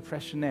form of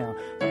depression now. I'm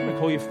not going to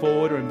call you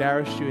forward or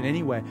embarrass you in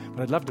any way,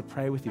 but I'd love to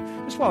pray with you.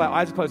 Just while our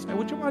eyes are closed,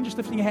 would you mind just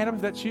lifting your hand up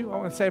if that's you? I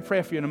want to say a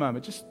prayer for you in a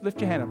moment. Just lift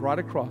your hand up right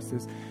across.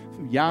 There's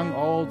young,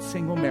 old,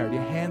 single, married.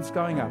 Your hand's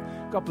going up.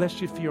 God bless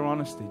you for your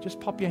honesty. Just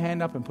pop your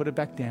hand up and put it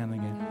back down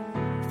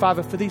again.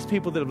 Father, for these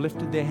people that have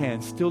lifted their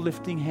hands, still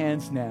lifting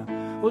hands now,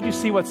 Lord, you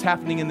see what's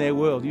happening in their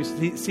world. You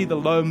see the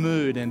low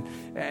mood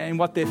and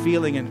what they're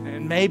feeling,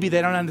 and maybe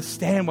they don't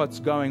understand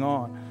what's going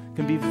on. It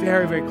can be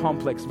very, very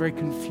complex, very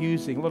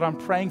confusing. Lord, I'm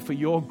praying for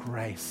your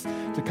grace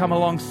to come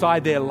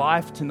alongside their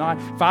life tonight.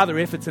 Father,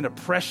 if it's an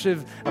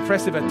oppressive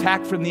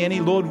attack from the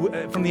enemy,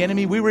 Lord, from the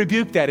enemy, we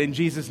rebuke that in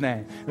Jesus'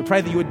 name. We pray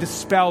that you would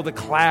dispel the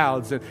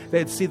clouds and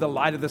they'd see the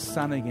light of the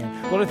sun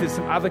again. Lord, if there's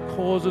some other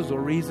causes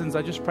or reasons,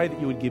 I just pray that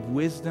you would give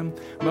wisdom.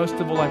 Most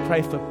of all, I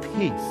pray for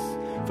peace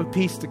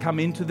to come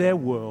into their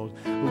world.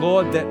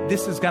 Lord, that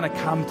this is going to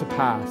come to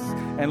pass.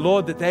 And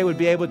Lord, that they would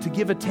be able to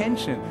give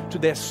attention to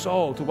their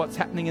soul, to what's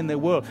happening in their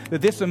world.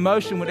 That this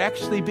emotion would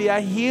actually be a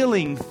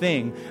healing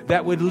thing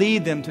that would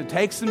lead them to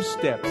take some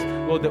steps,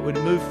 Lord, that would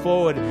move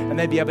forward and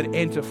they'd be able to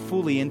enter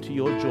fully into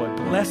your joy.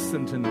 Bless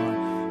them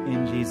tonight.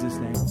 In Jesus'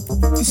 name.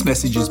 This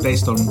message is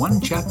based on one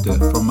chapter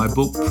from my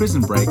book,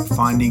 Prison Break,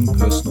 Finding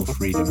Personal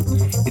Freedom.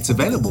 It's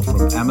available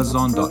from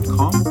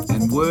Amazon.com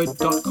and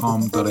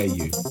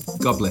Word.com.au.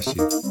 God bless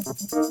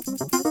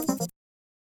you.